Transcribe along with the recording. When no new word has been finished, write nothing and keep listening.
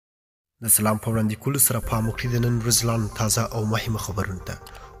د سلام په وړاندې کولو سره پام وکړئ د نن ورځ لاندې تازه او مهمه خبرونه ته.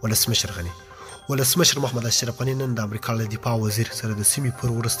 ولسمشر محمد اشرف غني نن د امریکا له دفاع وزیر سره د سیمې پر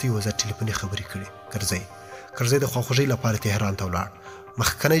وروستۍ وضعیت ټلیفوني خبرې کړې. کرزی د خواخوږۍ لپاره تهران ته ولاړ.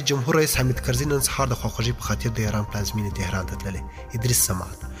 مخکنی جمهور رئیس حامد کرزي نن سهار د خواخوږۍ په خاطر د ایران پلازمینې تهران ته تللی.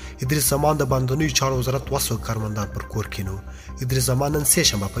 ادریس زمان د باندنیو چارو وزارت وسو کارمندان پر کور کېنو. ادریس زمان نن سه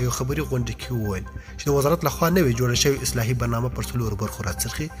شنبه په یو خبري غونډه کې وویل چې د وزارت لخوا نوې جوړه شوې اصلاحي برنامه پر څلورو برخو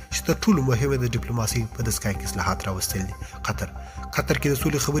راڅرخي چې تر ټولو مهمه د ډیپلوماسۍ په دستګاه کې اصلاحات راوستل دي. قطر کې د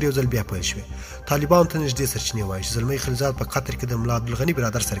سولې خبرې یو ځل بیا پیل شوې. طالبان ته نږدې سرچینې وایي چې زلمی خلیلزاد په قطر کې د ملا عبدالغني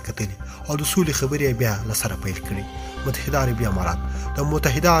برادر سره کتلي او د سولې خبرې بیا له سره پیل کړي.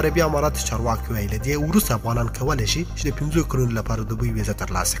 متحده عربي امارات چارواکي وایي له دې وروسته افغانان کولی شي چې د 5 کلونو لپاره د دوی ویزه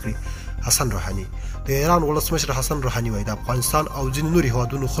ترلاسه کړي. حسن روحاني د ایران ولسمشر حسن روحاني وایي د افغانستان او ځینو نورو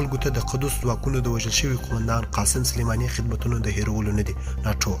هیوادونو خلکو ته د قدس ځواکونو د وژل شوي قومندان قاسم سلیماني خدمتونو د هیرولو نه دي.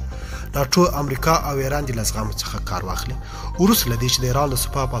 ناټو امریکا او ایران د له زغم څخه کار واخلي. وروسته له دې چې د ایران له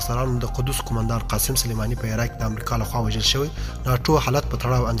سپاه پاسدارانو د قدس قومندان قاسم سلیماني په عراق د امریکا لخوا وژل شوی، ناټو حالت په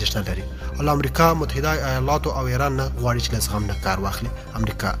تړاو اندېښنه لري او امریکا متحده ایالاتو او ایران نه غواړي چې له زغم نه کار واخلي.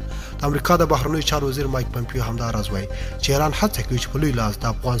 د امریکا د بهرنیو چارو وزیر مایک پمپیو همدا راز وایي چې ایران هڅه کوي چې په لوی لاس د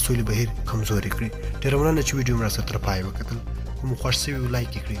افغان سولې بهیر کمزوري کړي. ډېره مننه چې ویډیو مې راسره تر پایه وکتل. کوم خوښ شوي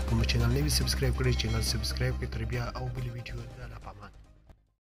لایک یې کړئ، کوم چینل نه وي سبسکرایب کړئ چینل سبسکرایب کړئ. تر بیا او بلې ویډیو